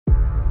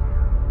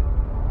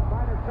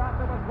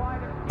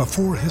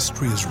Before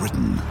history is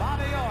written,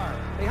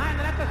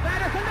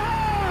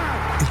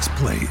 it's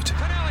played.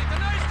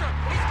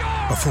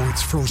 Before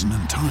it's frozen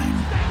in time,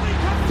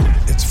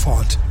 it's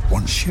fought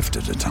one shift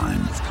at a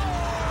time.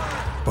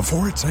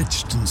 Before it's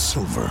etched in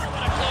silver,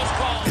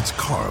 it's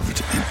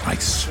carved in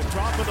ice.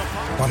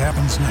 What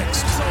happens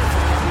next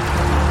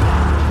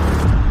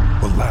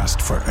will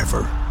last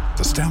forever.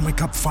 The Stanley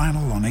Cup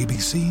Final on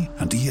ABC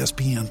and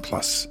ESPN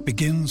Plus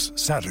begins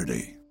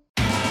Saturday.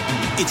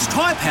 It's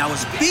Tyre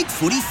Power's Big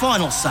Footy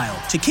Final Sale.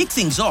 To kick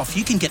things off,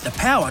 you can get the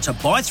power to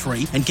buy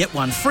 3 and get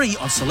 1 free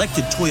on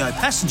selected Toyo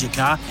passenger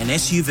car and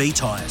SUV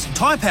tyres.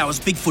 Tyre Power's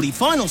Big Footy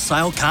Final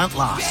Sale can't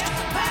last.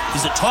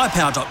 Visit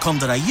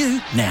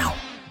tyrepower.com.au now.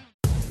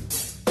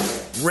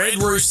 Red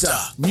Rooster.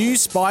 New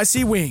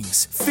spicy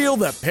wings. Feel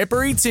the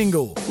peppery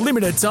tingle.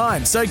 Limited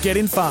time, so get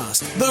in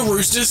fast. The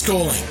Rooster's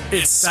calling.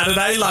 It's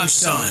Saturday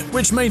lunchtime,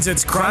 which means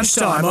it's crunch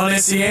time on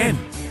SEN.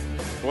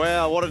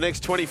 Wow, what a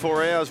next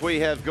 24 hours. We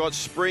have got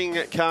Spring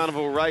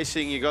Carnival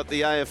Racing. You've got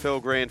the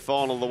AFL Grand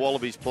Final, the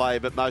Wallabies play,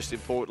 but most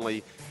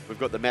importantly, we've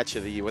got the match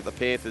of the year with the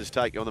Panthers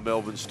taking on the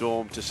Melbourne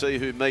Storm to see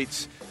who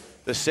meets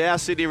the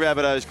South Sydney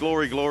Rabbitohs.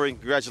 Glory, glory.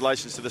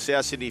 Congratulations to the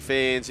South Sydney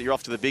fans. You're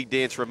off to the big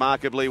dance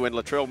remarkably. When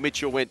Latrell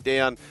Mitchell went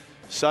down,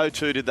 so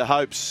too did the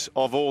hopes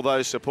of all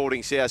those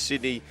supporting South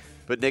Sydney.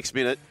 But next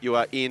minute, you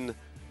are in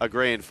a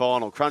grand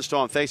final. Crunch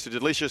time, thanks to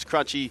delicious,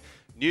 crunchy,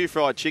 new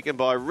fried chicken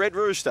by Red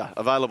Rooster,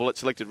 available at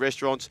selected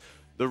restaurants.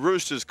 The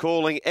Roosters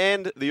calling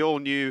and the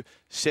all-new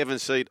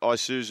 7-seat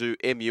Isuzu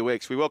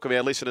MUX. We welcome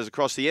our listeners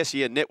across the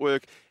SEN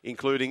network,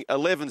 including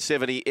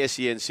 1170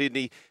 SEN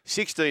Sydney,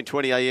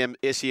 1620am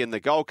SEN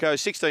the Gold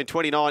Coast,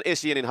 1629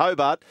 SEN in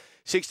Hobart,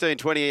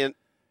 1620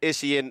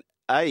 SEN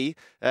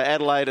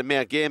Adelaide and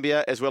Mount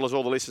Gambier, as well as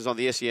all the listeners on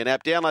the SEN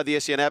app. Download the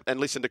SEN app and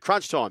listen to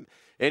Crunch Time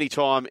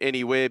anytime,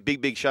 anywhere.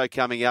 Big show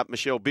coming up.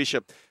 Michelle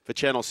Bishop for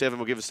Channel 7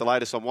 will give us the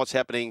latest on what's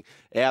happening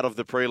out of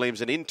the prelims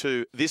and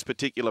into this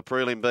particular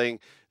prelim being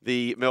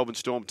the Melbourne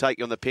Storm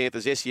taking on the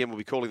Panthers. SEN will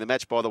be calling the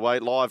match, by the way,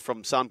 live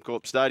from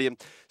Suncorp Stadium.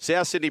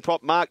 South Sydney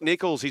prop Mark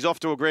Nichols, he's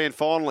off to a grand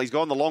final. He's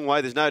gone the long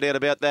way, there's no doubt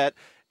about that.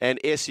 And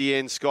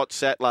SEN Scott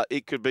Sattler,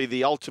 it could be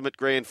the ultimate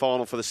grand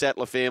final for the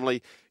Sattler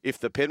family if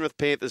the Penrith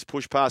Panthers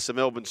push past the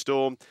Melbourne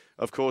Storm.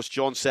 Of course,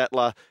 John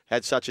Sattler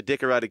had such a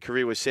decorated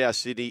career with South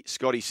Sydney.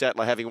 Scotty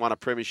Sattler having won a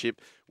premiership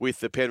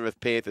with the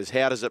Penrith Panthers.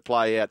 How does it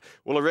play out?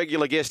 Well, a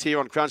regular guest here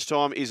on Crunch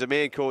Time is a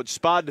man called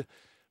Spud.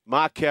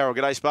 Mark Carroll.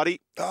 G'day, Spuddy.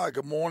 Oh,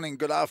 good morning,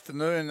 good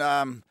afternoon.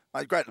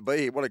 Mate, great to be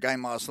here. What a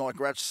game last night.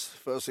 Congrats,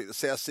 firstly, to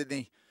South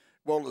Sydney.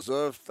 Well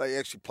deserved. They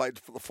actually played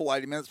for the full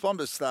 80 minutes. I'm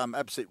just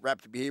absolutely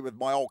wrapped to be here with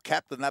my old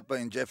captain, that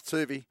being Jeff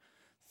Tuvey.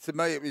 To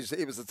me,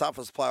 he was the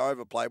toughest player I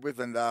ever played with,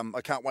 and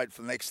I can't wait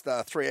for the next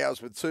 3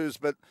 hours with Tuvs.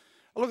 But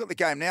I look at the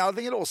game now. I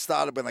think it all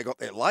started when they got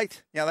there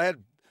late. You know, they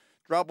had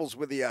troubles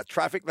with the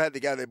traffic. They had to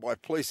go there by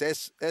police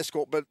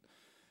escort, but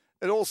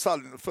it all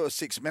started in the first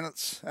 6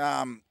 minutes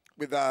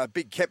with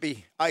Big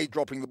Kepi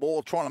dropping the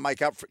ball, trying to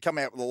make up for it, come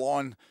out with the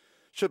line.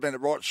 Should have been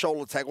a right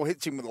shoulder tackle,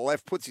 hits him with the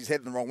left, puts his head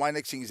in the wrong way.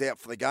 Next thing he's out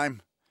for the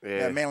game.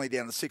 Yeah. Manly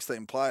down to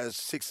 16 players,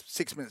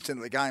 six minutes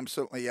into the game,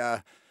 certainly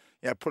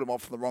put him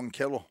off from the wrong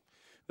kettle.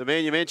 The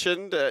man you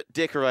mentioned,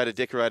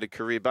 decorated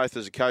career, both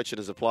as a coach and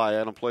as a player.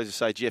 And I'm pleased to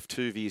say Jeff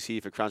Tuvey is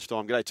here for Crunch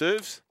Time. G'day,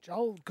 Tuvs.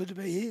 Joel, good to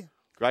be here.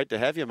 Great to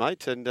have you,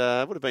 mate. And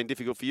it would have been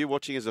difficult for you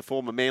watching as a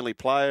former Manly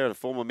player and a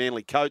former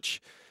Manly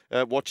coach,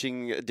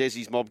 watching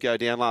Desi's mob go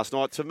down last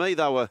night. To me,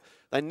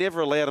 they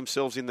never allowed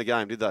themselves in the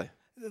game, did they?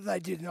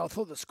 They did, and I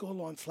thought the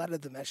scoreline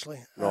flattered them,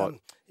 actually.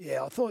 Right.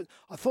 I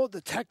thought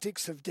the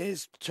tactics of Des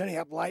turning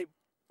up late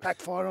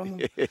backfired on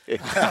them.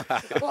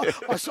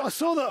 I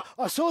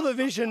saw the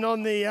vision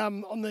on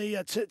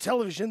the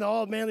television. The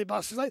old Manly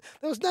buses. There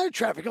was no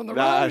traffic on the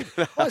road.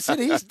 I said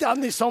he's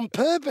done this on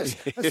purpose.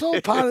 It's all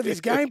part of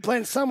his game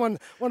plan.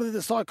 One of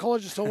the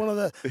psychologists or one of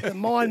the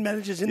mine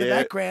managers in the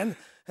background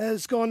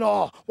has gone,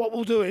 what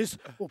we'll do is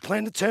we'll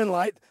plan to turn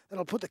late, and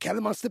I'll put the cat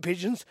amongst the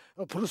pigeons,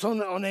 it'll put us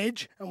on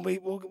edge, and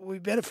we'll be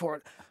better for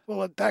it.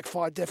 Well, it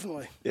backfired,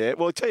 definitely. Yeah,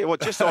 well, I'll tell you what,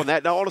 just on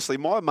that, no, honestly,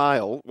 my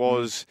mail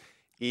was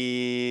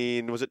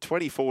was it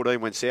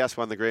 2014 when South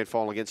won the grand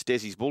final against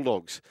Desi's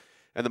Bulldogs,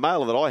 and the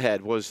mail that I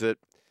had was that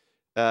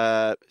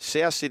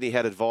South Sydney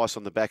had advice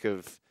on the back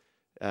of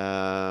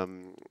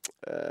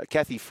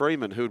Kathy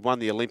Freeman, who had won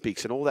the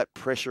Olympics and all that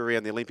pressure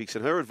around the Olympics.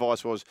 And her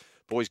advice was,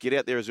 boys, get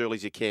out there as early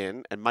as you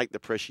can and make the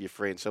pressure your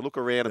friend. So look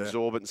around,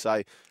 absorb it and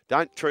say,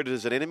 don't treat it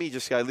as an enemy.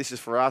 Just go, this is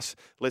for us.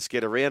 Let's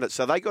get around it.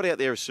 So they got out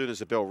there as soon as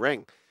the bell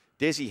rang.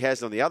 Desi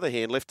has, on the other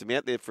hand, left them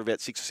out there for about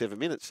 6 or 7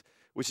 minutes,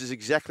 which is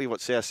exactly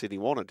what South Sydney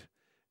wanted.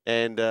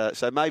 And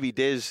so maybe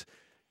Des...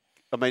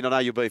 I mean, I know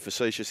you're being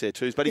facetious there,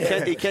 too, but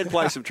he can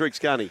play some tricks,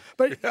 can't he?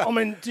 But, I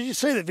mean, did you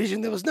see the vision?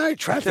 There was no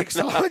traffic,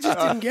 so I just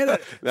didn't get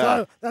it.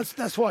 No. So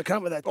that's why I come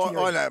up with that theory.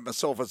 I know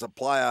myself as a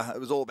player, it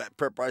was all about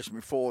preparation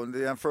before.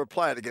 And for a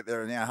player to get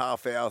there in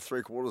half hour,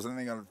 3/4, and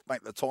then going to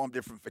make the time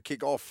different for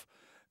kick-off.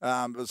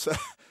 But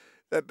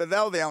they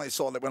were the only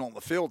side that went on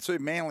the field, too.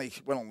 Manly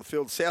went on the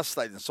field. South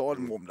stayed inside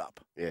and warmed up.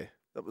 Yeah.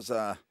 That was...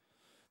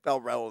 they'll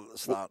rattle at the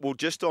start. Well,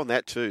 just on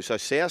that too. So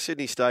South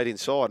Sydney stayed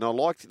inside, and I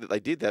liked that they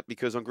did that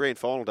because on grand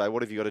final day,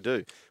 what have you got to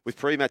do? With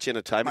pre-match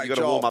entertainment, you've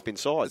got to warm up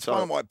inside. It's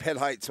one of my pet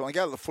hates. When I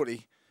go to the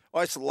footy,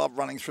 I used to love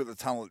running through the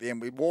tunnel at the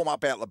end. We'd warm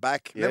up out the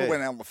back, never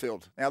went out on the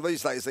field. Now,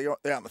 these days, they're out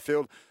in the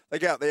field. They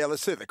go out there, they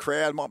see the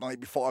crowd, might only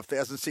be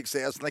 5,000,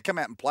 6,000. They come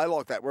out and play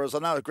like that. Whereas I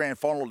know the grand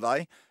final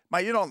day,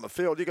 mate, you're not on the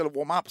field. You've got to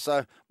warm up.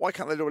 So why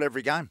can't they do it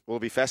every game? Well,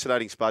 it'll be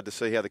fascinating, Spud, to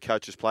see how the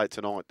coaches play it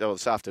tonight or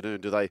this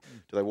afternoon. Do they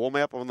warm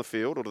up on the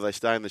field or do they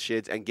stay in the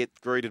sheds and get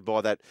greeted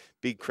by that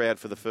big crowd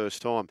for the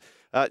first time?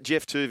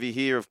 Jeff Tuvey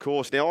here, of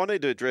course. Now, I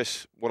need to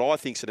address what I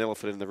think is an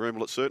elephant in the room.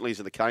 Well, it certainly is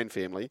in the Kane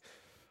family.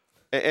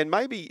 And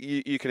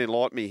maybe you can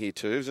enlighten me here,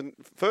 Tuvs. And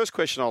first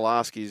question I'll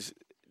ask is,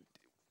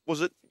 was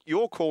it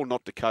your call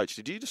not to coach?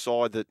 Did you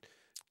decide that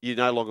you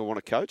no longer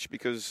want to coach?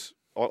 Because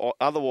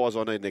otherwise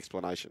I need an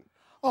explanation.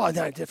 Oh,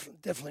 no,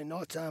 definitely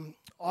not.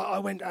 I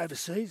went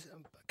overseas,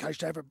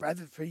 coached over at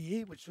Bradford for a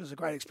year, which was a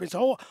great experience.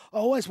 I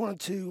always wanted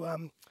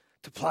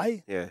to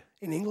play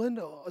in England.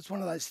 It's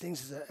one of those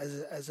things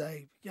as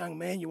a young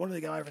man, you wanted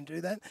to go over and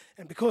do that.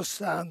 And because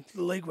the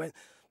league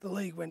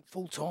went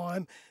full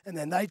time, and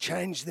then they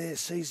changed their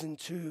season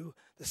to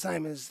the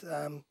same as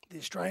the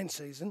Australian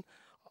season,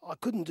 I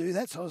couldn't do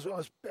that, so I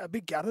was a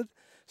bit gutted.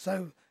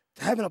 So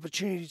to have an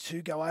opportunity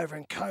to go over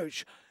and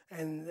coach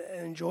and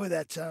enjoy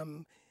that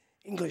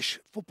English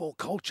football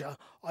culture,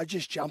 I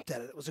just jumped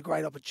at it. It was a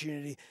great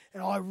opportunity,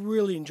 and I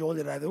really enjoyed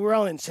it over there. We're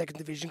only in second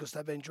division because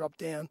they've been dropped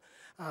down,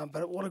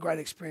 but what a great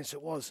experience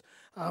it was.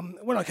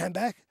 When I came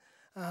back,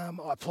 I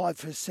applied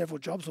for several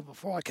jobs, or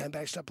before I came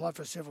back, I applied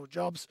for several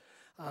jobs,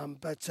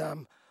 but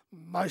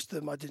most of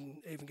them I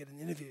didn't even get an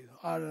interview.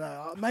 I don't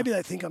know. Maybe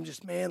they think I'm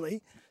just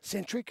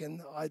Manly-centric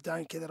and I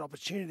don't get that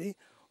opportunity,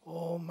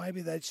 or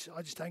maybe I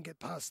just don't get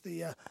past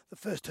the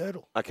first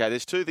hurdle. Okay,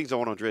 there's two things I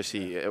want to address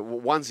here.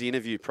 One's the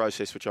interview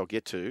process, which I'll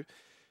get to.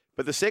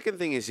 But the second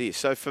thing is this.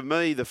 So for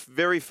me, the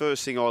very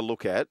first thing I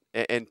look at,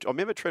 and I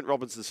remember Trent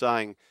Robinson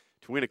saying,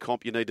 to win a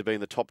comp, you need to be in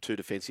the top two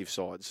defensive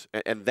sides.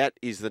 And that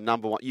is the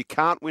number one. You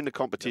can't win a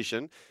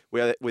competition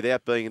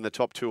without being in the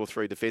top two or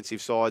three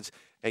defensive sides.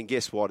 And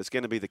guess what? It's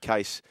going to be the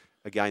case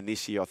again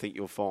this year, I think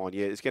you'll find.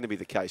 Yeah, it's going to be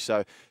the case.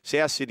 So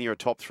South Sydney are a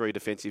top three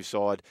defensive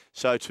side.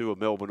 So too are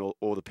Melbourne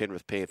or the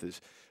Penrith Panthers.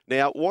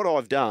 Now, what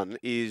I've done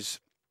is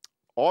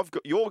I've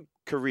got your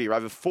career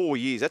over 4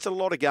 years. That's a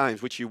lot of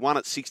games, which you won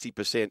at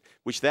 60%,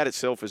 which that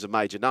itself is a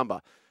major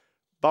number.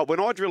 But when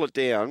I drill it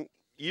down,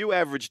 you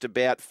averaged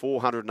about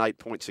 408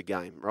 points a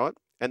game, right?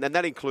 And then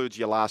that includes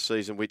your last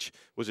season, which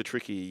was a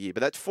trickier year.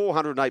 But that's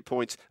 408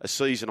 points a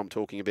season I'm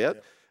talking about,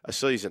 a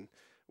season.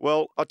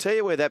 Well, I'll tell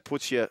you where that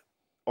puts you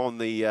on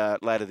the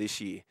ladder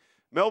this year.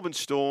 Melbourne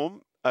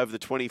Storm, over the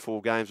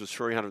 24 games, was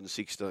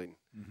 316.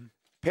 Mm-hmm.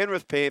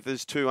 Penrith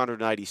Panthers,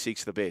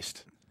 286, the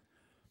best.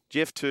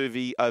 Jeff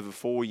Tuvey, over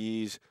 4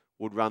 years,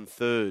 would run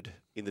third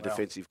in the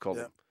defensive column.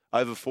 Yep.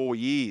 Over 4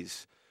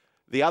 years.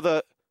 The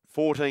other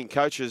 14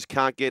 coaches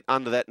can't get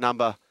under that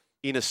number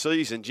in a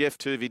season. Jeff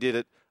Tuvey did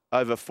it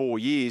over 4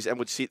 years and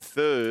would sit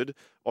third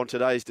on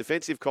today's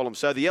defensive column.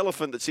 So the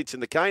elephant that sits in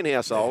the Kane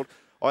household,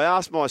 I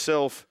asked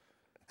myself,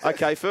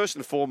 okay, first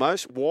and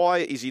foremost, why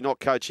is he not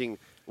coaching?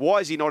 Why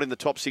is he not in the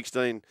top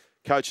 16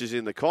 coaches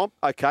in the comp?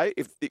 Okay,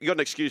 if you've got an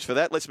excuse for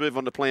that, let's move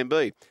on to plan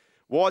B.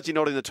 Why is he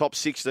not in the top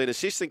 16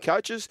 assistant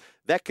coaches?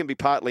 That can be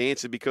partly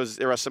answered because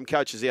there are some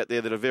coaches out there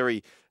that are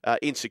very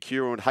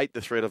insecure and hate the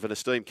threat of an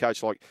esteemed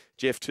coach like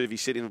Jeff Tuvey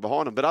sitting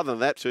behind him. But other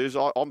than that,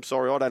 Tuvs, I'm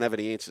sorry, I don't have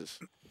any answers.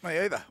 Me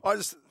either.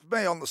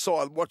 Me on the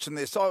side watching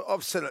this,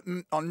 I've said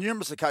it on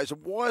numerous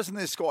occasions, why isn't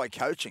this guy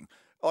coaching?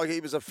 Like,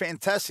 he was a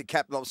fantastic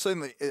captain. I've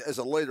seen him as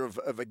a leader of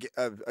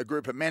a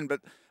group of men.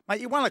 But, mate,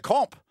 you won a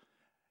comp.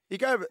 You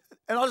go,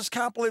 and I just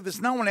can't believe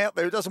there's no one out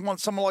there who doesn't want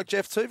someone like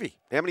Jeff Tuvey.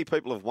 How many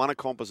people have won a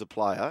comp as a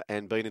player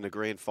and been in a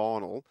grand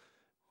final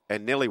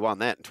and nearly won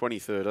that in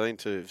 2013,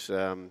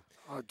 Tuvs?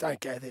 Oh, don't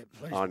go there,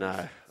 please. I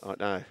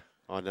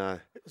know.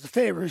 It was a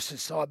fair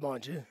Roosters side,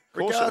 mind you. Of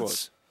course it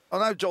was. I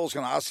know Joel's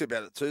going to ask you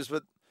about it, Tuvs,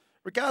 but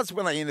regards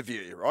when they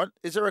interview you, right,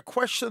 is there a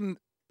question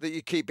that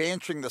you keep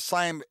answering the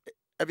same?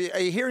 Are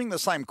you hearing the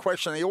same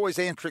question? Are you always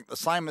answering the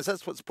same? Is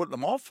that what's putting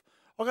them off?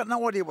 I've got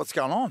no idea what's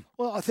going on.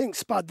 Well, I think,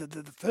 Spud,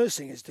 the first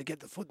thing is to get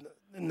the foot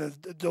in the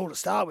door to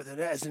start with it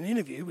as an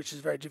interview, which is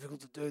very difficult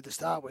to do to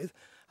start with,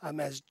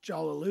 as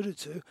Joel alluded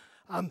to.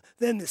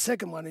 Then the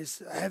second one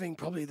is having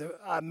probably the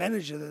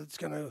manager that's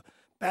going to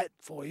bat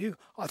for you.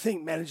 I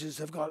think managers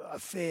have got a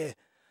fair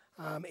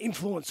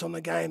influence on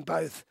the game,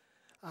 both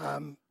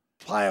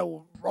player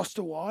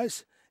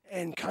roster-wise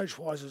and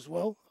coach-wise as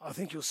well. I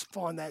think you'll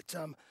find that...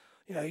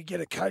 you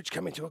get a coach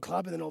come into a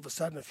club and then all of a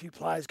sudden a few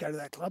players go to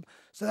that club.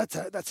 So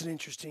that's an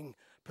interesting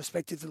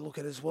perspective to look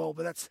at as well.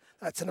 But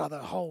that's another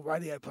whole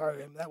radio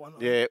program, that one.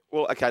 Yeah,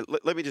 well, okay,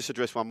 let me just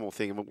address one more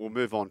thing and we'll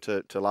move on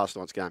to last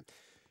night's game.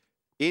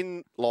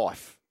 In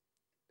life,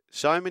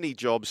 so many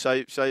jobs,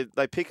 so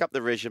they pick up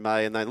the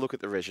resume and they look at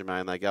the resume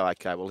and they go,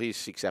 okay, well, here's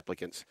 6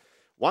 applicants.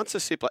 Once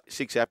the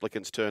 6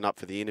 applicants turn up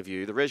for the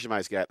interview, the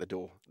resumes go out the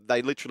door.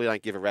 They literally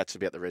don't give a rat's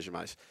about the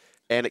resumes.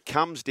 And it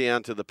comes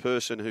down to the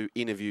person who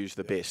interviews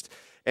the best.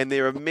 And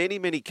there are many,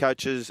 many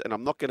coaches, and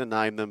I'm not going to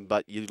name them,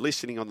 but you're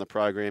listening on the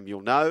program,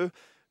 you'll know,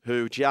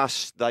 who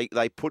just,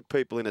 they put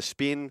people in a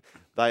spin.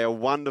 They are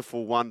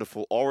wonderful,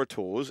 wonderful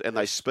orators, and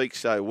they speak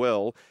so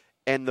well.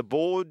 And the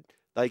board,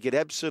 they get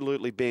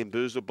absolutely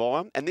bamboozled by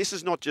them. And this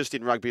is not just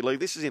in rugby league,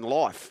 this is in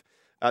life.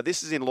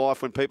 This is in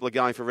life when people are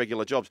going for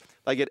regular jobs.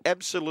 They get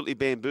absolutely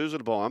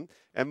bamboozled by them.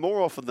 And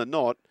more often than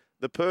not,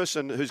 the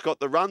person who's got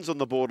the runs on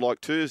the board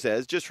like Tuvs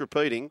has, just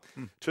repeating,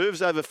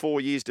 Tuvs over 4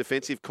 years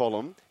defensive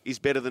column is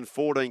better than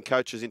 14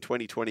 coaches in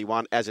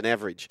 2021 as an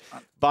average.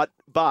 But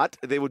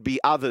there would be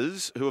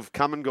others who have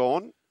come and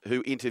gone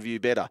who interview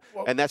better.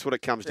 And that's what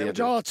it comes down to.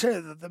 Joel, I'll tell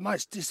you, the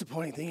most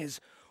disappointing thing is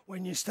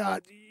when you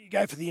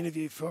go for the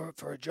interview for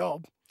a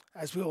job,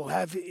 as we all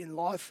have in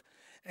life,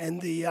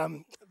 and the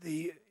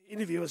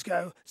interviewers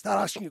start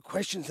asking you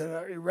questions that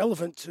are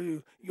irrelevant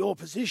to your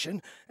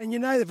position, and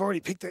they've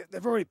already picked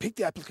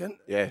the applicant.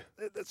 Yeah,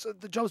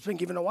 the job's been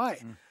given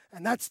away,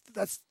 and that's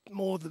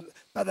more than.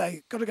 But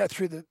they got to go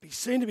through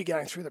seem to be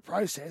going through the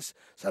process.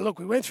 So look,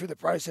 we went through the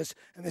process,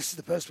 and this is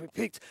the person we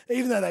picked,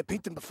 even though they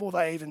picked them before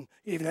they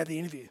even had the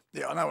interview.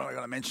 Yeah, I know we're not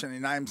going to mention any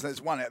names.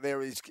 There's one out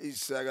there. He's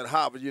got a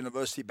Harvard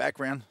University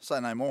background.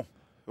 Say no more.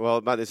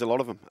 Well, mate, there's a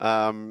lot of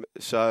them.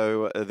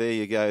 So there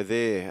you go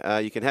there.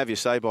 You can have your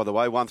say, by the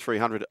way.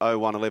 1300 01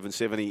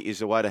 1170 is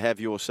the way to have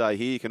your say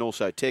here. You can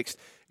also text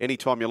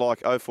anytime you like,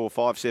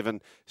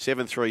 0457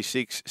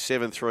 736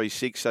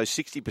 736. So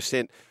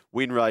 60%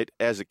 win rate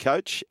as a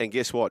coach. And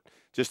guess what?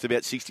 Just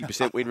about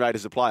 60% win rate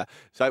as a player.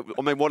 So,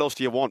 I mean, what else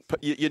do you want?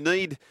 You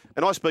need,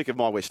 and I speak of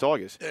my West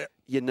Tigers,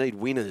 you need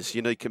winners.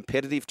 You need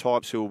competitive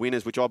types who are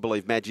winners, which I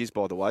believe Madge is,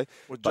 by the way.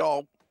 Well,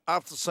 Joel,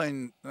 after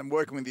seeing and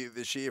working with you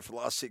this year for the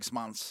last 6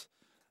 months,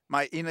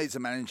 mate, he needs a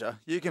manager.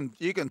 You can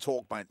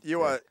talk, mate.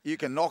 You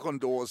can knock on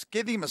doors.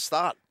 Give him a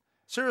start.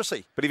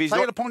 Seriously. But if he's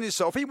take it upon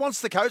yourself. He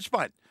wants to coach,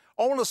 mate.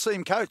 I want to see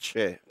him coach.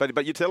 Yeah,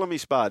 but you're telling me,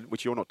 Spud,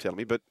 which you're not telling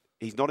me, but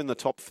he's not in the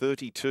top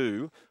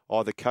 32,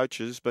 either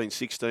coaches, being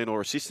 16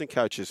 or assistant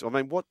coaches. I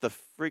mean, what the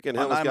freaking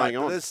hell is going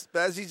on?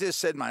 As he just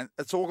said, mate,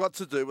 it's all got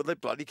to do with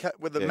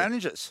the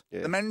managers.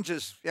 Yeah. The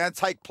managers,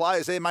 take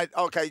players there, mate.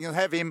 Okay, you can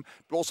have him,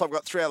 but also I've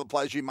got 3 other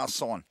players you must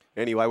sign.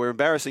 Anyway, we're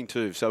embarrassing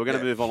Tuvs, so we're going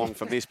to move along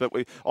from this. But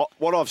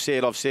what I've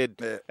said,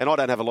 and I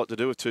don't have a lot to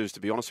do with Tuvs, to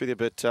be honest with you,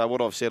 but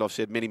what I've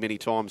said many, many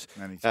times,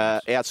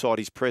 outside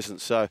his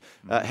presence. So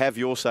have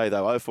your say,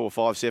 though,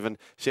 0457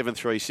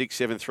 736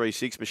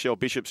 736. Michelle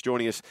Bishop's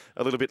joining us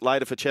a little bit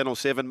later for Channel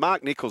 7.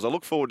 Mark Nichols, I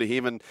look forward to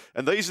him, and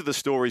these are the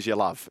stories you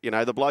love.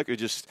 The bloke who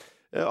just,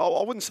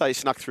 I wouldn't say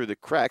snuck through the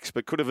cracks,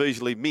 but could have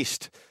easily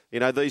missed.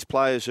 These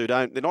players who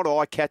they're not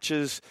eye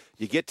catchers.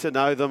 You get to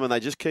know them, and they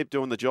just keep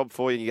doing the job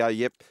for you, and you go,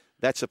 yep,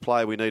 that's a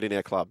player we need in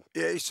our club.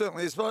 Yeah, he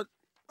certainly is. But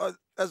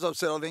as I've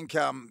said, I think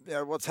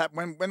what's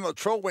happened when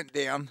Latrell went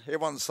down,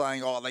 everyone's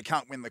saying, they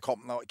can't win the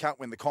comp. No, they can't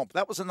win the comp.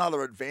 That was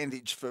another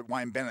advantage for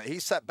Wayne Bennett. He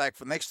sat back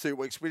for the next 2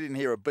 weeks. We didn't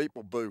hear a beep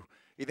or boo.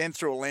 He then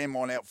threw a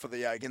landmine out for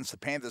the against the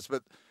Panthers.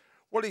 But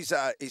what he's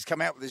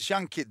come out with this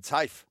young kid,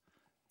 Taff.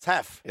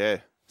 Yeah.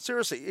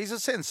 Seriously, he's a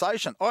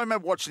sensation. I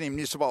remember watching him in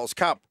New South Wales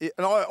Cup,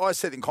 and I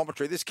said in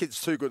commentary, this kid's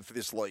too good for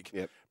this league.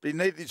 Yep. But he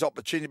needed his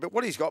opportunity. But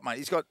what he's got, mate,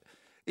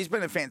 he's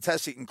been a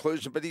fantastic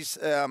inclusion, but his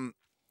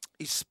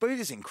speed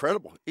is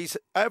incredible. He's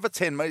over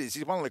 10 metres.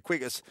 He's one of the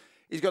quickest.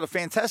 He's got a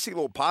fantastic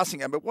little passing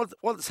game. But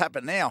what's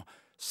happened now,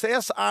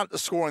 South aren't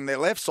scoring their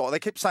left side. They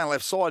keep saying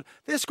left side.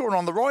 They're scoring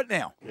on the right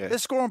now. Yeah. They're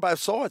scoring both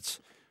sides.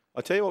 I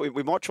tell you what,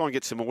 we might try and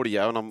get some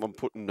audio, and I'm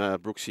putting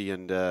Brooksy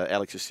and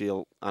Alex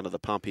Asile under the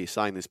pump here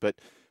saying this, but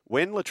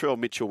when Latrell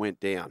Mitchell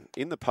went down,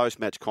 in the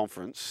post-match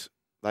conference,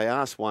 they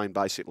asked Wayne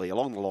basically,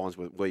 along the lines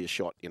where you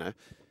shot,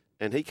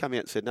 and he came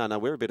out and said, no,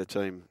 we're a better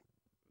team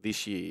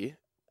this year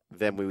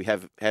than we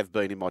have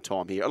been in my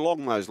time here,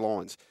 along those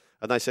lines.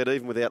 And they said,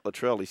 even without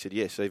Latrell, he said,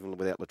 yes, even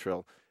without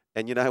Latrell.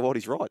 And you know what?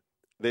 He's right.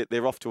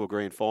 They're off to a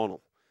grand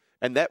final.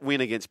 And that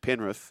win against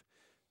Penrith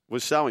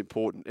was so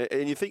important.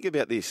 And you think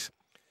about this.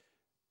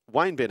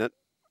 Wayne Bennett,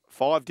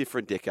 5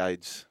 different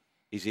decades,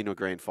 he's in a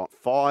grand final.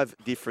 5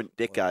 different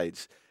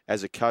decades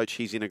as a coach,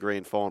 he's in a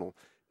grand final.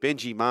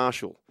 Benji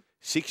Marshall,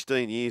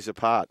 16 years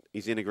apart,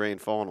 he's in a grand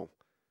final.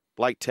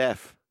 Blake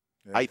Taff,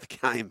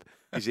 8th game,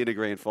 he's in a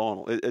grand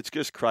final. It's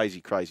just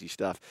crazy, crazy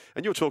stuff.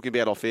 And you're talking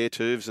about off-air,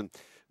 Tuvs, and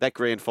that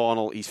grand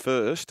final, his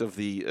first of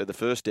the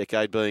first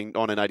decade being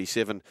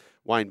 1987,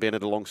 Wayne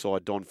Bennett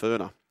alongside Don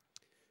Furner.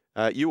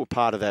 You were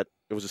part of that.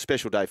 It was a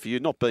special day for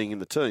you, not being in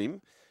the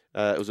team.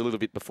 It was a little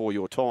bit before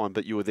your time,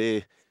 but you were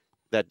there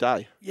that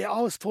day. Yeah,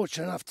 I was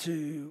fortunate enough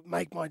to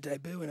make my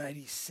debut in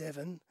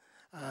 87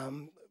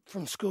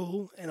 from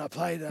school, and I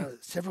played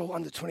several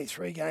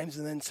under-23 games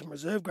and then some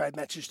reserve grade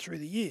matches through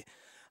the year.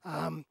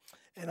 And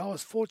I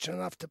was fortunate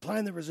enough to play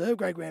in the reserve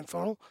grade grand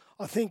final.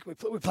 I think we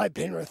played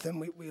Penrith and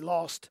we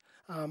lost.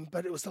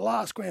 But it was the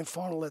last grand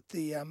final at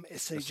the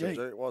SCG.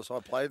 It was. I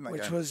played in that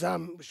which game. Was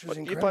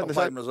incredible. You played in the I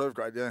played in reserve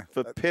grade, yeah.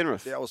 For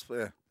Penrith? Yeah, I was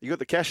there. You got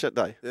the cash that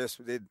day? Yes,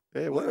 we did.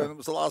 Yeah, wow. It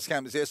was the last game.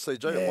 It was the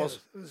SCG. Yeah, It was.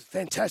 It was a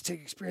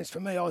fantastic experience for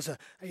me. I was a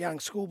young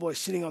schoolboy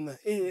sitting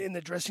in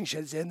the dressing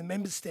sheds there in the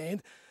members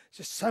stand.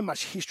 Just so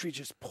much history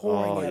just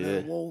pouring out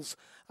of the walls.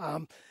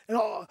 And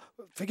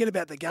forget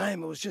about the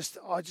game. It was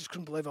I just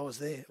couldn't believe I was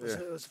there.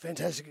 It was a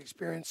fantastic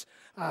experience.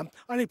 I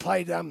only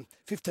played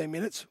 15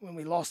 minutes when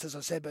we lost, as I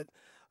said, but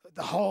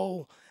the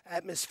whole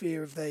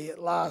atmosphere of the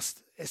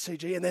last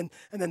SCG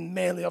and then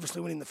Manly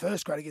obviously winning the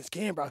first grade against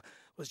Canberra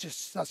was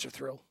just such a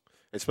thrill.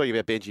 And speaking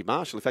about Benji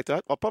Marshall, in fact,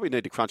 I probably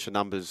need to crunch the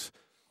numbers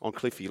on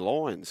Cliffy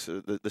Lyons,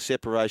 the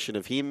separation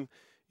of him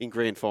in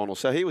grand final.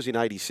 So he was in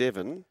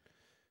 87.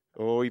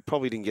 He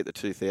probably didn't get the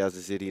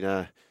 2000s, did he?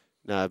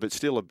 No, but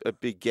still a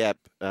big gap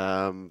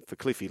for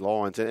Cliffy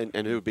Lyons,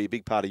 and who would be a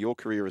big part of your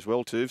career as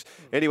well, Tubes.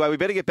 Anyway, we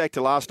better get back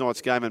to last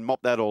night's game and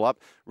mop that all up.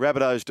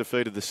 Rabbitohs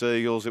defeated the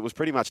Seagulls. It was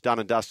pretty much done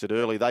and dusted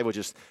early. They were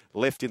just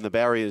left in the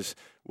barriers,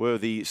 were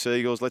the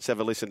Seagulls. Let's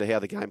have a listen to how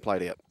the game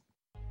played out.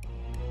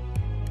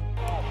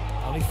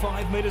 Only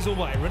 5 metres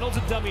away. Reynolds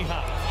a dummy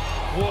half.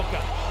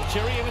 Walker. The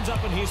Cherry Evans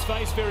up in his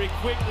face very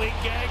quickly.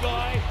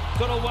 Gagai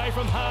got away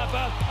from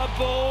Harper. A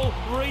ball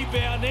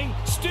rebounding.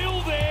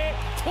 Still there.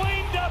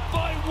 Cleaned up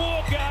by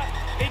Walker.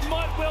 It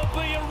might well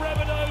be a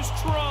Rabbitohs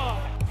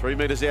try. 3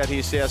 metres out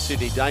here, South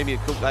Sydney. Damien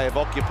Cook, they have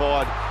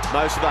occupied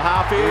most of the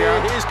half area.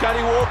 Here's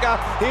Cody Walker.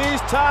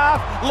 Here's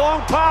Taft.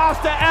 Long pass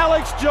to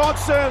Alex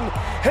Johnson.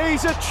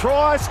 He's a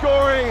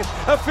try-scoring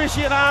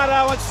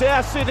aficionado at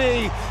South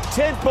Sydney.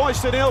 10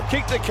 points to nil.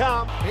 Kick to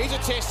come. Here's a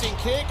testing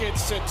kick.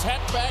 It's a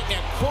tap back.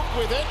 Now Cook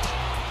with it.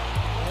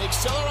 He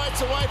accelerates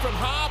away from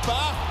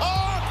Harper.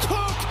 Oh,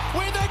 Cook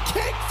with a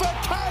kick for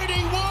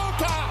Cody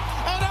Walker.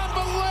 An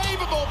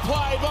unbelievable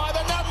play by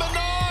the number 9.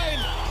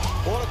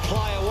 What a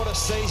player, what a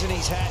season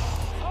he's had.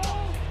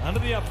 Under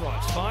the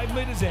uprights, 5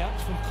 metres out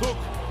from Cook.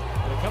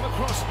 They come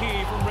across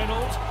here from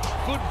Reynolds.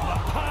 Good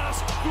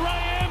pass.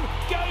 Graham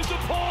goes to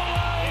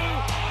Paulo.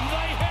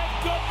 They have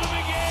got them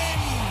again.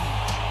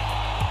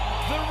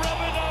 The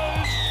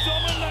Rabbitohs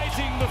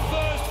dominating the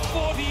first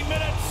 40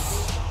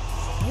 minutes.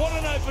 What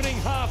an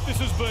opening half this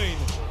has been.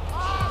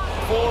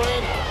 4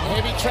 in.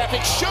 Heavy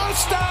traffic.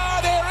 Schuster,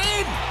 they're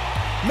in.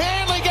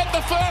 Manly get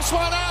the first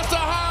one after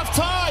half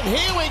time.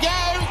 Here we go.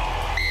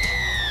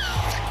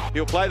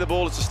 He'll play the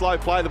ball. It's a slow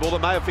play. The ball. They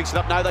may have fixed it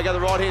up. No, they go the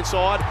right-hand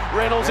side.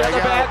 Reynolds out the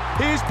back.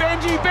 Here's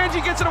Benji.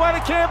 Benji gets it away to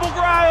Campbell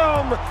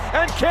Graham.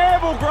 And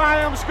Campbell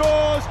Graham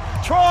scores.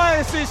 Try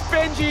assist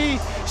Benji.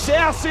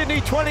 South Sydney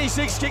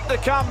 26. Kick to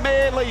come.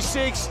 Manly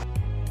 6.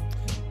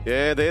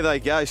 Yeah, there they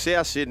go.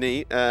 South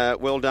Sydney,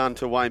 well done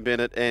to Wayne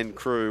Bennett and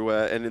crew.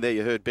 And there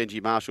you heard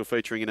Benji Marshall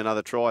featuring in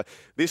another try.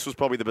 This was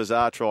probably the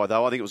bizarre try,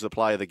 though. I think it was the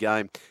play of the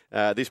game.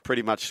 This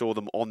pretty much saw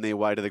them on their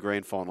way to the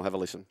grand final. Have a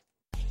listen.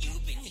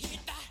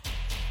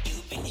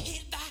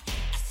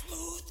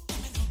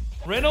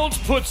 Reynolds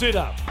puts it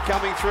up.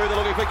 Coming through, they're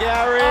looking for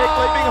Garrick.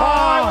 Leaping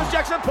high was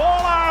Jackson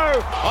Paulo.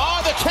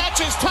 Oh, the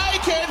catch is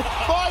taken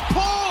by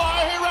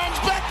Paulo, who runs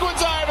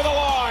backwards over the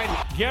line.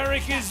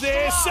 Garrick is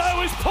there,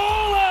 so is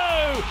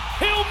Paulo.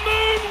 He'll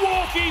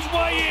moonwalk his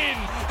way in.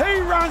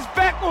 He runs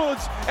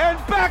backwards and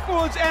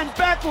backwards and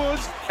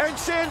backwards and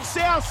sends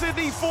South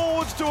Sydney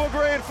forwards to a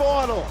grand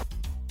final.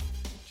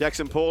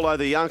 Jackson Paulo,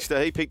 the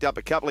youngster, he picked up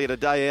a couple. He had a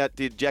day out,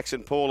 did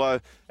Jackson Paulo.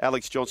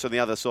 Alex Johnson the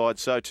other side,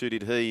 so too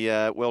did he.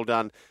 Well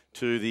done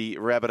to the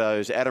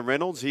Rabbitohs. Adam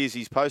Reynolds, here's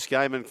his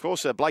post-game. And, of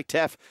course, Blake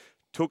Taff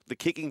took the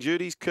kicking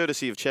duties,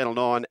 courtesy of Channel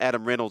 9.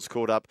 Adam Reynolds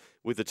caught up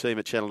with the team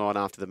at Channel 9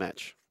 after the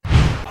match.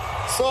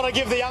 Sort of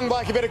give the young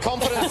bloke a bit of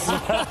confidence.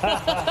 I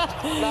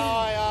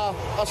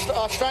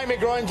strained my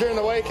groin during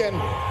the week and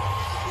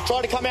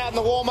tried to come out in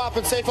the warm-up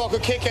and see if I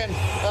could kick, and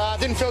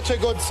didn't feel too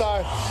good,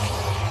 so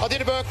I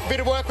did a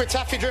bit of work with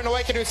Taffy during the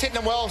week and he was hitting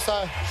them well,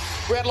 so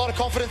we had a lot of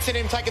confidence in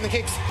him taking the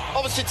kicks.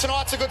 Obviously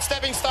tonight's a good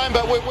stepping stone,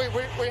 but we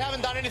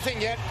haven't done anything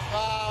yet.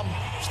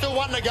 Still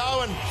one to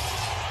go,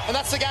 and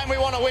that's the game we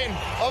want to win.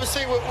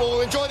 Obviously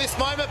we'll enjoy this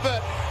moment,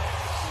 but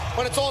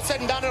when it's all said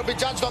and done, it'll be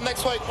judged on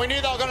next week. We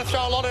knew they were going to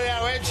throw a lot at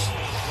our edge.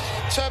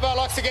 Turbo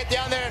likes to get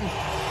down there, and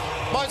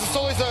Moses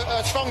Sully's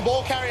a strong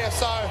ball carrier,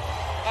 so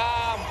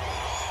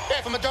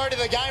for the majority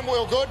of the game we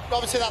were good.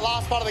 Obviously that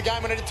last part of the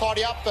game we need to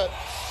tidy up, but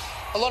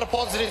a lot of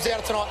positives out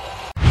of tonight.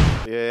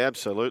 Yeah,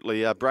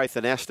 absolutely. Braith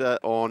and Astor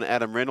on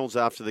Adam Reynolds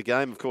after the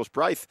game. Of course,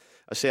 Braith,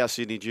 a South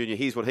Sydney junior.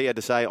 Here's what he had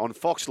to say on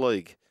Fox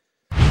League.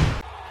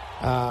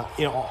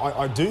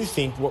 I do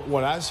think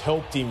what has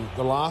helped him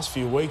the last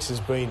few weeks has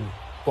been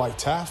Blake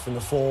Taff in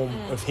the form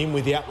of him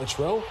without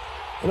Latrell,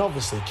 and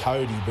obviously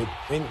Cody. But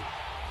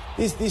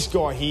this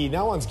guy here,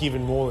 no one's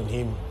given more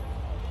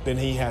than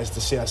he has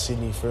to South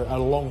Sydney for a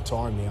long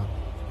time now.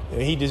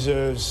 He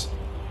deserves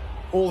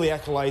all the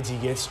accolades he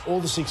gets, all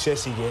the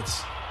success he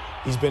gets.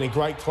 He's been a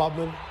great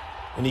clubman,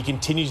 and he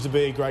continues to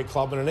be a great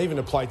clubman. And even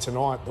to play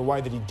tonight, the way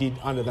that he did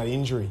under that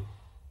injury,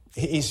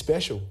 is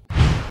special.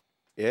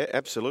 Yeah,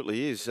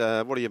 absolutely is.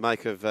 What do you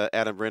make of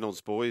Adam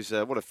Reynolds, boys?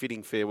 What a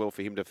fitting farewell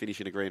for him to finish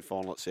in a grand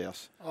final at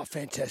South. Oh,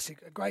 fantastic!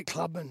 A great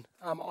clubman.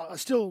 I'm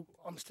still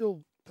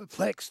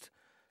perplexed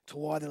to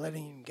why they're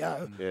letting him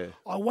go. Yeah.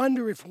 I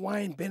wonder if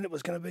Wayne Bennett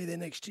was going to be there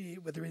next year,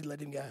 whether he'd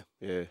let him go.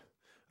 Yeah.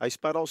 Hey,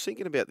 Spud, I was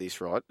thinking about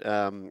this, right?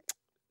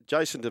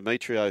 Jason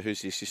Demetrio,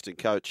 who's the assistant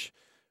coach,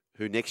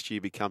 who next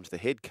year becomes the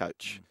head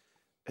coach,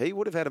 he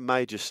would have had a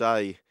major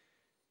say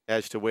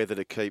as to whether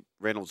to keep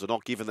Reynolds or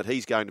not, given that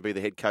he's going to be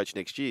the head coach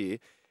next year.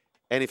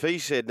 And if he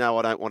said, no,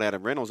 I don't want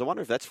Adam Reynolds, I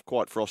wonder if that's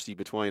quite frosty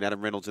between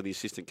Adam Reynolds and the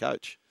assistant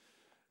coach.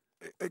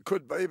 It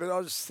could be, but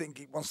I just think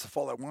he wants to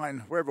follow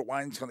Wayne wherever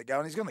Wayne's going to go,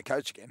 and he's going to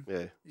coach again.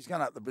 Yeah, he's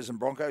going up the Brisbane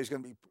Broncos. He's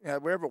going to be,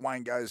 wherever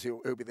Wayne goes,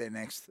 he'll be there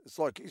next. It's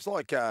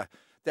like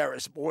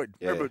Darius Boyd.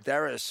 Yeah.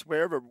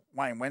 Wherever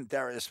Wayne went,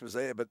 Darius was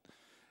there. But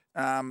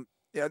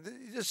you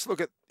just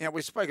look at,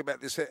 we spoke about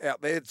this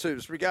out there too.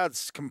 As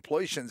regards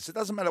completions, it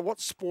doesn't matter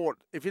what sport.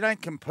 If you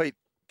don't complete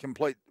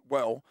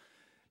well,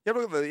 you have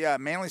a look at the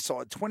Manly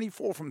side,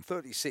 24 from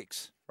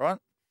 36, right?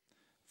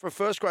 For a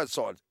first grade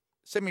side.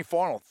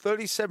 Semi-final,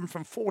 37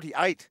 from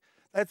 48.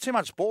 They had too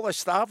much ball. They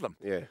starved them.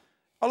 Yeah.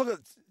 I look at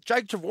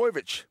Jake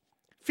Trbojevic,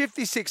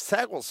 56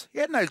 tackles. He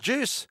had no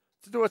juice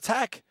to do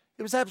attack.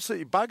 He was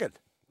absolutely buggered.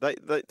 They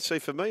see,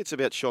 for me, it's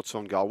about shots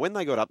on goal. When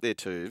they got up there,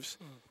 Tubes,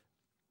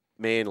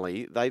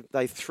 Manly,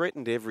 they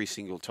threatened every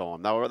single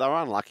time. They were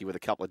unlucky with a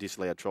couple of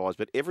disallowed tries,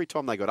 but every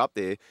time they got up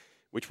there,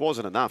 which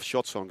wasn't enough,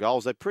 shots on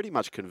goals, they pretty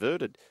much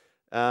converted.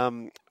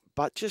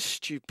 But just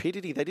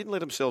stupidity. They didn't let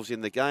themselves in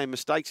the game.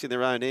 Mistakes in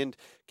their own end.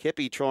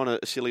 Kepi trying a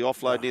silly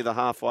offload near the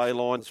halfway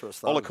line.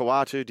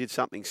 Olakau'atu did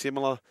something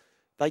similar.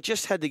 They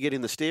just had to get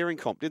in the steering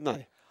comp, didn't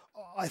they?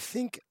 I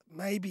think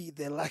maybe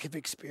their lack of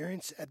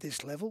experience at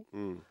this level.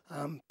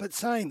 But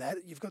saying that,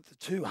 you've got the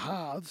two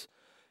halves.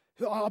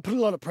 I put a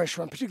lot of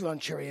pressure on, particularly on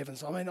Cherry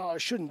Evans. I mean, I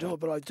shouldn't do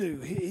it, but I do.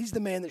 He's the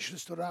man that should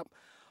have stood up.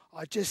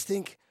 I just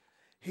think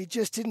he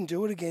just didn't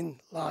do it again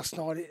last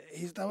night.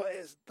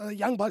 The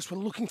young blokes were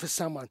looking for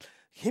someone,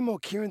 him or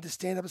Kieran, to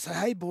stand up and say,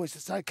 hey, boys,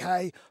 it's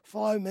okay,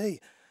 follow me.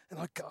 And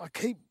I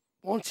keep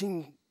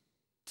wanting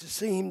to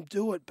see him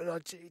do it,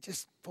 but he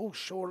just falls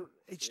short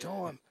each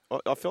time.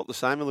 I felt the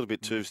same a little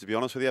bit too, to be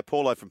honest with you.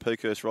 Paulo from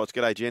Pookhurst writes,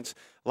 g'day, gents.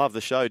 Love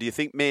the show. Do you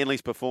think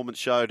Manly's performance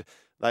showed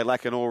they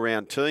lack an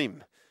all-round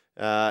team?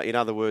 In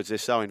other words, they're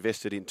so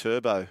invested in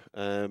Turbo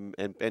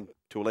and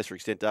to a lesser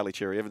extent, Daly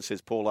Cherry Evans,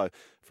 says Paulo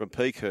from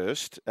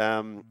Peakhurst.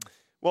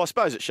 Well, I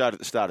suppose it showed at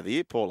the start of the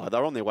year, Paulo. They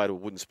were on their way to a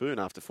wooden spoon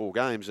after 4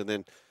 games. And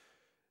then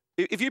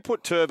if you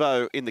put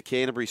Turbo in the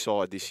Canterbury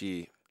side this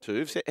year,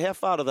 Tubes, how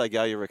far do they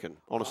go, you reckon,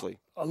 honestly?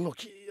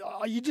 Look,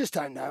 you just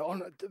don't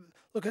know.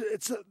 Look,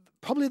 it's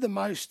probably the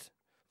most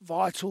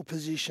vital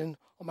position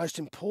or most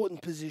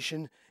important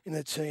position in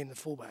the team, the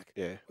fullback.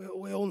 Yeah.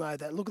 We all know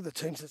that. Look at the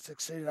teams that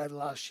succeeded over the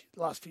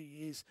last few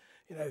years,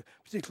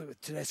 particularly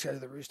with Tedesco to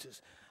the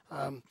Roosters.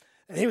 And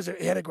he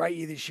had a great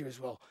year this year as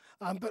well.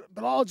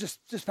 But I'll just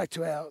back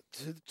to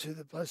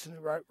the person who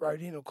wrote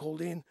in or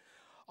called in.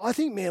 I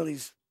think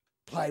Manly's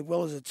played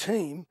well as a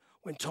team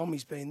when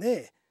Tommy's been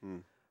there.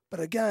 But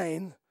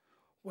again,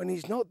 when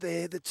he's not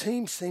there, the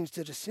team seems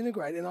to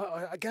disintegrate. And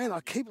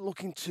I keep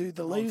looking to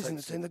the leaders in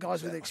the team, the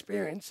guys with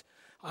experience.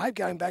 I hate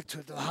going back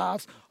to the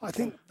halves. I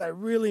think they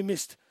really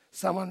missed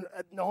someone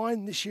at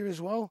 9 this year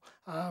as well.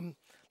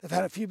 They've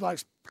had a few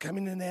blokes come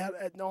in and out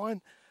at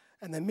 9,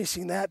 and they're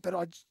missing that. But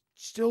I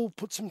still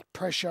put some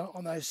pressure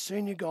on those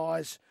senior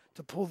guys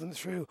to pull them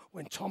through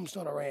when Tom's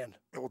not around.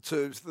 Well,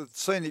 Tubes, the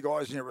senior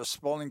guys you're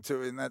responding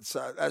to, and that's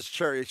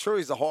Cherry. Sure,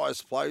 he's the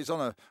highest player. He's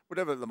on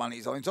whatever the money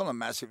he's on. He's on a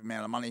massive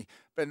amount of money.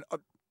 But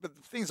the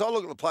things I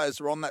look at the players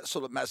who are on that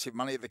sort of massive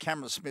money, the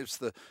Cameron Smiths,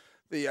 the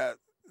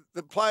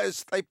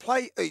players, they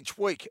play each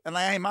week and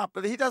they aim up,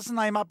 but he doesn't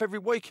aim up every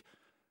week.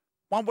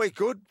 1 week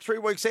good, 3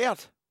 weeks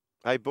out.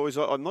 Hey, boys,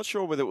 I'm not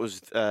sure whether it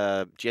was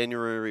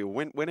January or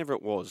whenever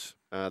it was.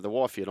 The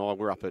wifey and I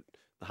were up at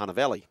the Hunter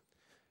Valley.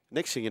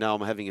 Next thing you know,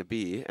 I'm having a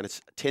beer, and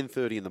it's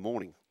 10:30 in the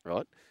morning,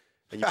 right?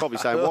 And you're probably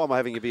saying, why am I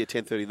having a beer at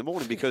 10:30 in the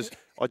morning? Because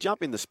I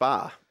jump in the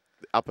spa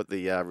up at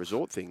the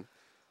resort thing,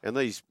 and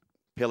these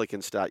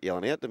pelicans start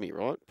yelling out to me,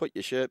 right? Put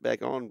your shirt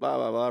back on, blah,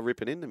 blah, blah,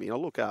 ripping into me. I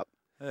look up,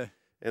 and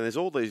there's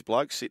all these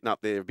blokes sitting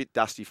up there, a bit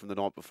dusty from the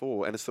night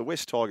before, and it's the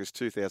West Tigers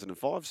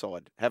 2005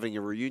 side having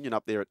a reunion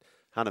up there at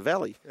Hunter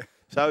Valley.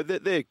 So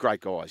they're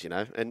great guys, and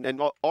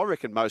I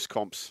reckon most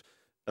comps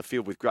are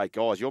filled with great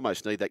guys. You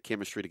almost need that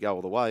chemistry to go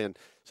all the way. And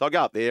so I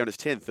go up there, and it's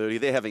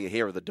 10:30. They're having a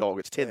hair of the dog.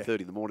 It's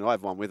 10:30 in the morning. I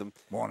have one with them.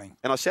 Morning.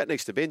 And I sat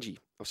next to Benji.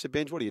 I said,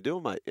 Benji, what are you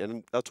doing, mate?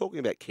 And they were talking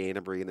about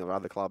Canterbury and there were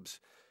other clubs.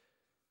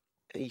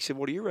 And he said,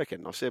 what do you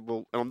reckon? I said,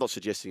 well, and I'm not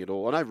suggesting at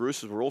all. I know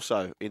Roosters were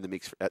also in the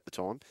mix at the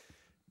time.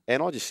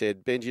 And I just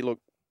said, Benji, look,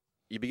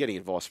 you'll be getting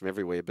advice from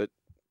everywhere, but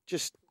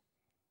just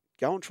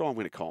go and try and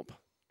win a comp.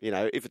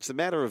 If it's a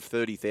matter of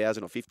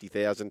 30,000 or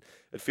 50,000,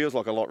 it feels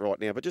like a lot right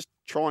now, but just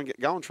go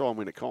and try and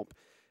win a comp.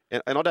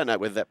 And I don't know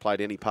whether that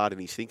played any part in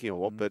his thinking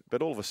or what,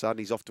 but all of a sudden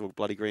he's off to a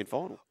bloody grand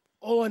final.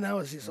 All I know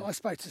is this. I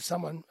spoke to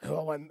someone who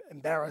I won't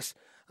embarrass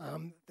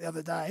the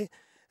other day,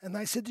 And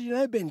they said, do you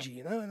know Benji,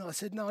 you know? And I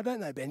said, no, I don't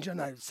know Benji. I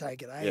know Say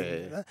G'day. Yeah.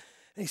 You know?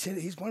 And he said,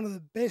 he's one of the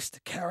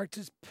best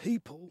characters,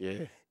 people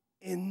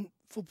in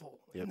football,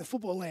 in the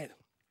football land.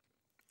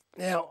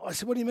 Now, I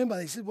said, what do you mean by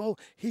that? He said, well,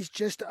 he's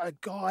just a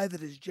guy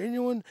that is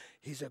genuine.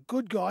 He's a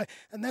good guy.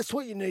 And that's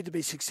what you need to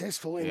be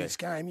successful in this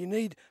game. You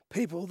need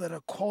people that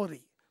are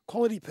quality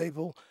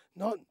people,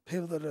 not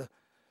people that are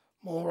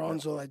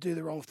morons or they do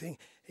the wrong thing.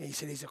 And he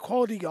said he's a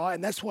quality guy,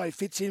 and that's why he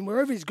fits in.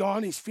 Wherever he's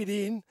gone, he's fit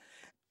in,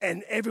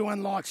 and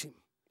everyone likes him.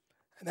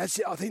 And I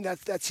think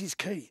that's his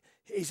key.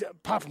 He's,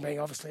 apart from being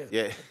obviously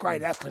a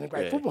great athlete and a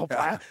great football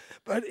player,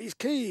 but his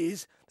key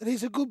is that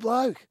he's a good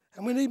bloke,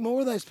 and we need more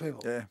of those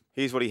people. Yeah.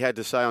 Here's what he had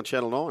to say on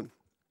Channel 9.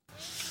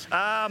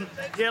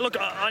 Look,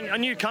 I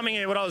knew coming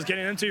here what I was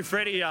getting into,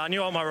 Freddie. I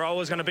knew what my role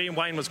was going to be, and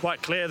Wayne was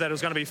quite clear that it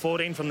was going to be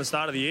 14 from the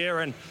start of the year,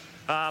 and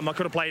I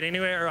could have played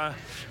anywhere.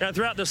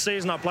 Throughout this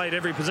season, I played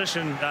every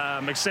position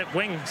except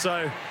wing,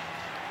 so...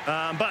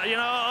 but,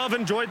 I've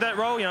enjoyed that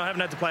role. I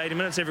haven't had to play 80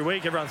 minutes every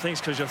week. Everyone thinks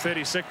because you're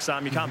 36,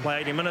 you can't play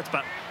 80 minutes.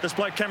 But this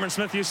bloke, Cameron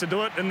Smith, used to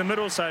do it in the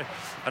middle, so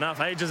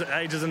enough, age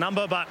is a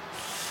number. But,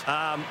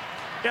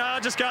 I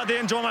just go out there,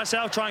 enjoy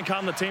myself, try and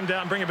calm the team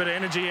down, bring a bit of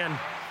energy.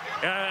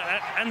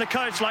 And the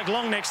coach, like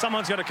Longneck,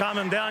 someone's got to calm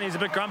him down. He's a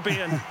bit grumpy,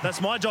 and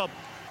that's my job.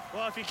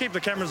 Well, if you keep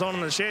the cameras on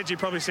in the sheds, you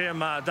probably see him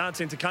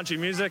dancing to country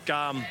music.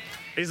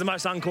 He's the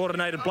most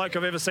uncoordinated bloke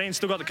I've ever seen.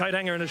 Still got the coat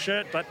hanger in his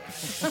shirt. But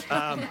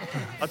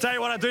I'll tell you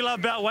what I do love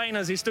about Wayne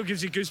is he still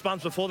gives you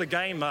goosebumps before the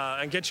game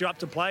and gets you up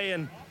to play.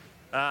 And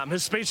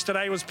his speech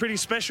today was pretty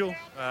special.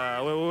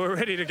 We're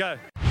ready to go.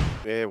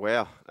 Yeah,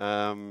 wow.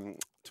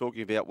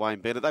 Talking about Wayne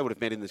Bennett, they would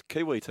have met in the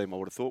Kiwi team, I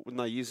would have thought,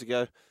 wouldn't they, years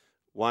ago?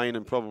 Wayne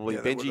and probably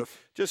Benji.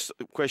 Just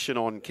a question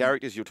on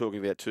characters you're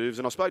talking about, Tubes.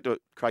 And I spoke to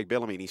Craig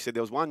Bellamy, and he said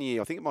there was one year,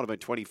 I think it might have been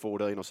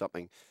 2014 or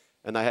something,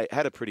 and they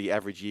had a pretty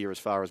average year as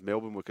far as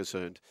Melbourne were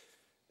concerned.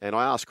 And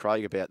I asked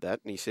Craig about that,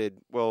 and he said,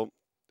 well,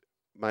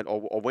 mate,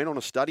 I went on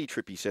a study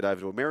trip, he said,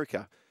 over to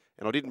America,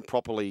 and I didn't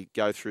properly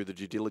go through the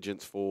due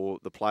diligence for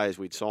the players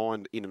we'd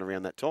signed in and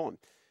around that time.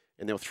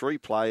 And there were 3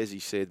 players, he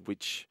said,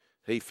 which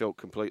he felt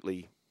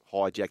completely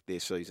hijacked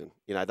their season.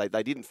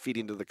 They didn't fit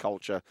into the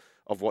culture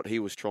of what he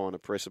was trying to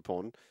press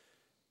upon.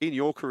 In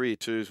your career,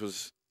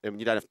 Tubes, I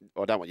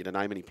don't want you to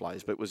name any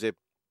players, but was there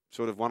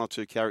sort of 1 or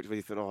 2 characters where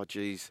you thought, oh,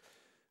 geez,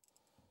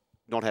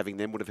 not having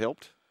them would have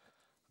helped?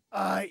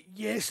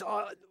 Yes,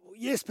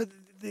 but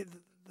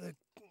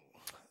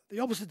the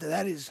opposite to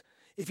that is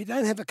if you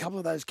don't have a couple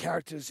of those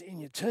characters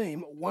in your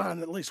team,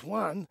 at least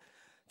one,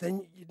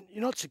 then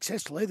you're not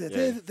successful either.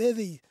 Yeah. They're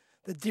the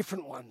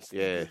different ones.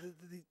 Yeah.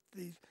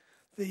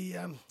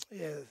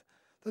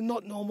 The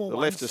not normal the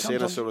ones. left to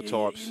centre sort of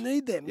types. You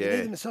need them. Yeah.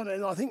 You need them.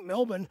 And I think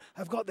Melbourne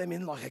have got them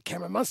in like a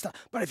Cameron Munster.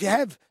 But if you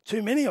have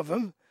too many of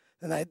them,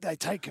 then they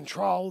take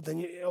control,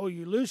 or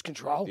you lose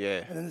control,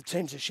 and then the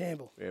team's a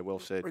shamble. Yeah, well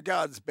said.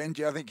 Regards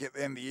Benji, I think at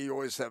the end of the year you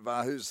always have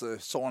who's the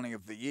signing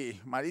of the year.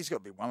 Mate, he's got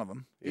to be one of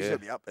them. He's got to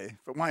be up there.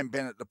 For Wayne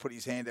Bennett to put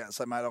his hand out and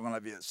say, mate, I'm going to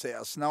have you at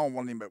South. No one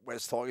wanted him at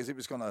West Tigers. He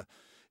was going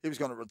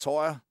to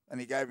retire, and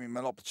he gave him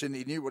an opportunity.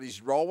 He knew what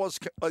his role was.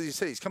 As you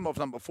said, he's come off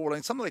number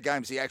 14. Some of the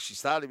games he actually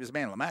started, he was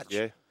man of the match.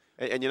 Yeah.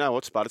 And you know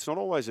what, Spud? It's not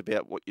always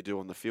about what you do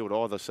on the field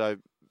either. So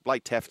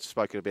Blake Taft's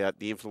spoken about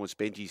the influence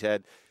Benji's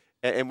had.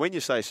 And when you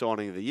say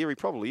signing of the year, he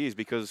probably is,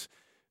 because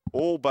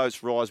all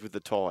boats rise with the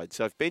tide.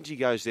 So if Benji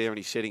goes there and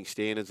he's setting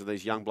standards and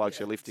these young blokes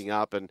are lifting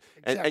up and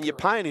you're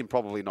paying him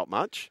probably not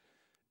much,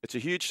 it's a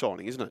huge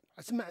signing, isn't it?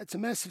 It's a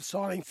massive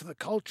signing for the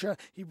culture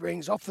he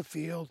brings off the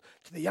field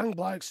to the young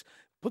blokes,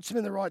 puts them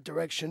in the right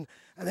direction,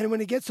 and then when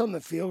he gets on the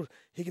field,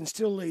 he can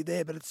still lead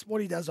there, but it's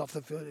what he does off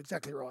the field,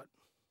 exactly right.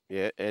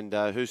 Yeah, and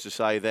who's to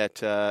say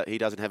that he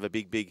doesn't have a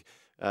big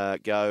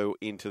go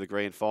into the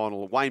grand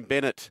final. Wayne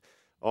Bennett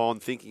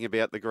on thinking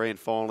about the grand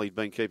final. He'd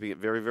been keeping it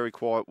very, very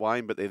quiet,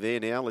 Wayne, but they're there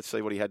now. Let's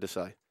see what he had to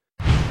say.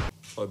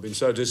 I've been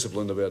so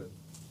disciplined about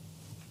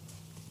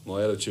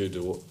my attitude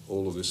to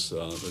all of this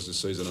as the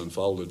season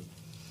unfolded,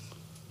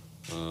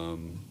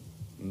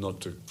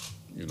 not to,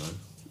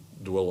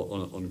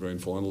 dwell on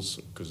grand finals,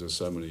 because there's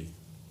so many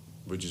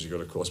bridges you've got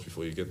to cross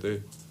before you get there.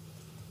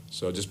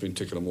 So I've just been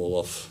ticking them all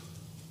off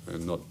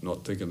and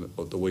not thinking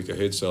of the week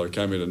ahead. So I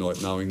came here tonight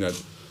knowing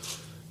that,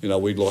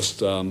 we'd lost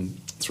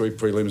 3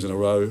 prelims in a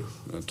row,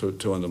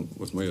 2 under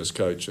with me as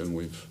coach, and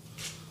we've,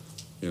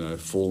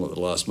 fallen at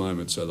the last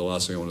moment. So the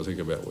last thing I want to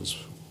think about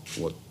was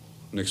what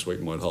next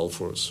week might hold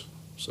for us.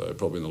 So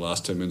probably in the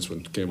last 10 minutes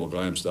when Campbell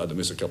Graham started to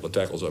miss a couple of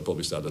tackles, I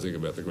probably started to think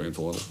about the grand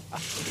final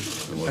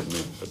and what it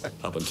meant. But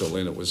up until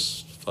then, it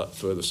was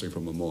furthest thing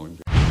from my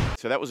mind.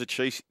 So that was a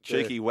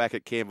cheeky whack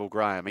at Campbell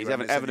Graham. He's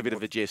having a bit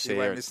of a jest there.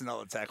 He won't miss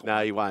another tackle.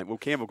 No, he won't. Well,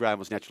 Campbell Graham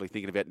was naturally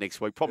thinking about next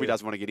week. Probably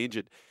doesn't want to get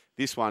injured.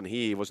 This one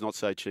here was not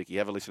so cheeky.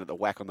 Have a listen to the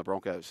whack on the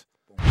Broncos.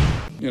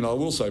 I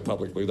will say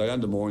publicly, they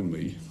undermined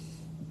me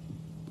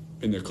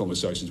in their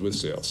conversations with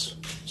Souths.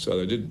 So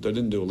they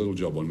didn't do a little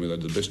job on me. They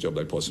did the best job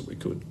they possibly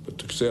could. But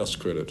to South's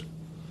credit,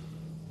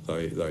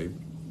 they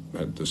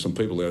had some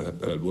people there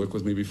that had worked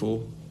with me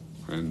before,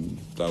 and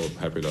they were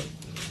happy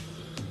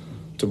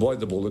to bite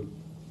the bullet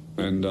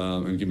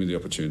and give me the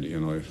opportunity.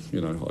 And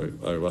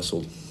I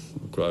wrestled,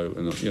 grow,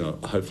 and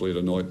hopefully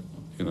tonight,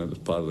 as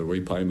part of the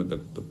repayment that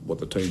what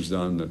the team's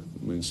done,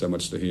 that means so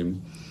much to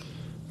him,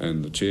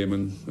 and the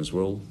chairman as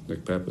well,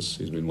 Nick Pappas.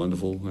 He's been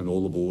wonderful, and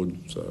all the board.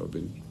 So I've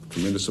been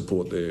tremendous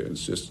support there.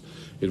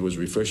 It was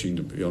refreshing,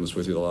 to be honest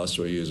with you. The last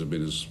 3 years have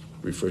been as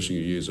refreshing a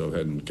years I've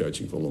had in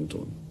coaching for a long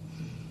time.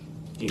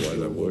 The way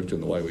they worked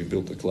and the way we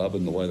built the club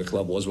and the way the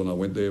club was when I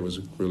went there was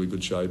in really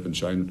good shape, and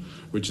Shane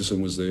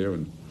Richardson was there,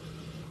 and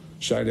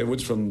Shane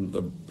Edwards from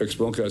the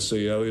ex-Broncos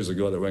CEO is the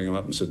guy that rang him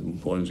up and said,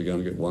 why don't you go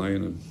and get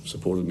Wayne, and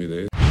supported me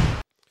there.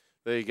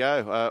 There you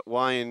go.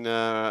 Wayne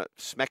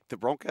smacked the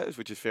Broncos,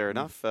 which is fair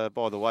enough.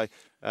 By the way,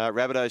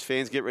 Rabbitohs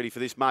fans, get ready for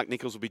this. Mark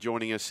Nichols will be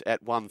joining us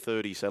at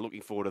 1:30, so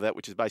looking forward to that,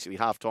 which is basically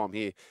half-time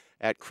here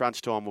at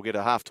Crunch Time. We'll get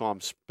a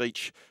half-time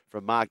speech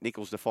from Mark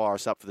Nichols to fire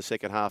us up for the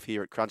second half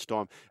here at Crunch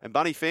Time. And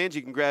Bunny fans,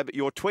 you can grab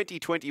your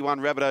 2021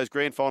 Rabbitohs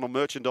Grand Final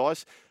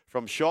merchandise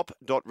from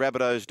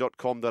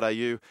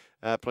shop.rabbitohs.com.au.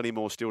 Plenty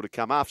more still to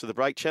come after the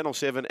break. Channel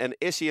 7 and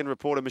SEN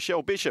reporter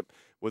Michelle Bishop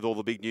with all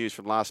the big news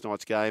from last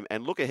night's game.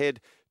 And look ahead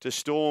to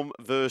Storm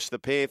versus the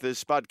Panthers.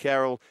 Spud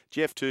Carroll,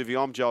 Jeff Tuvey,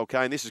 I'm Joel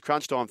Kane. This is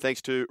Crunch Time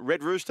thanks to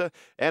Red Rooster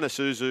and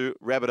Isuzu,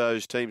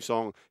 Rabbitohs team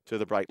song to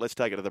the break. Let's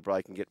take it to the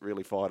break and get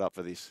really fired up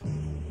for this.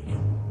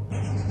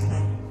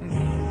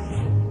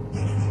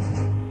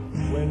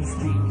 When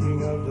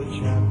speaking of the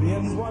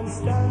champions, one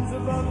stands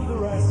above the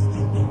rest.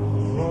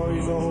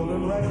 Rory's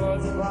olden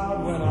records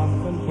proud when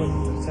often put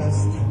to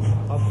test.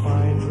 A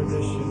fine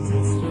tradition's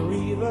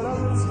history that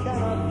others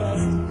cannot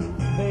best.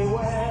 They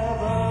wear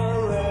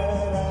the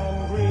red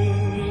and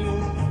green.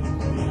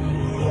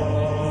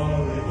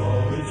 Glory,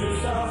 glory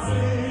to South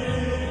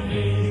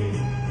Sydney.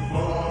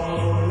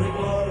 Glory,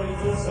 glory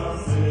to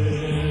South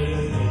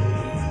Sydney.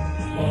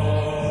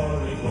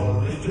 Glory,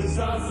 glory to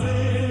South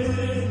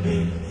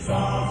Sydney.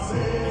 South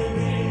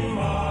Sydney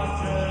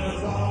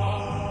marches on.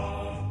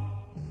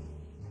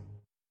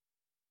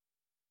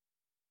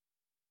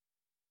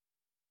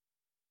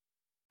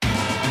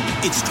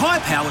 It's Tyre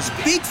Power's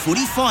Big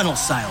Footy Final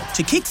Sale.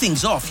 To kick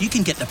things off, you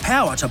can get the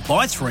power to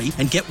buy 3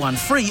 and get 1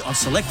 free on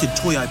selected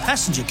Toyo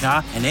passenger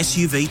car and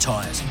SUV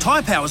tyres.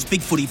 Tyre Power's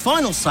Big Footy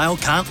Final Sale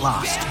can't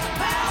last.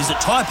 Visit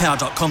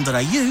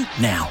tyrepower.com.au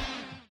now.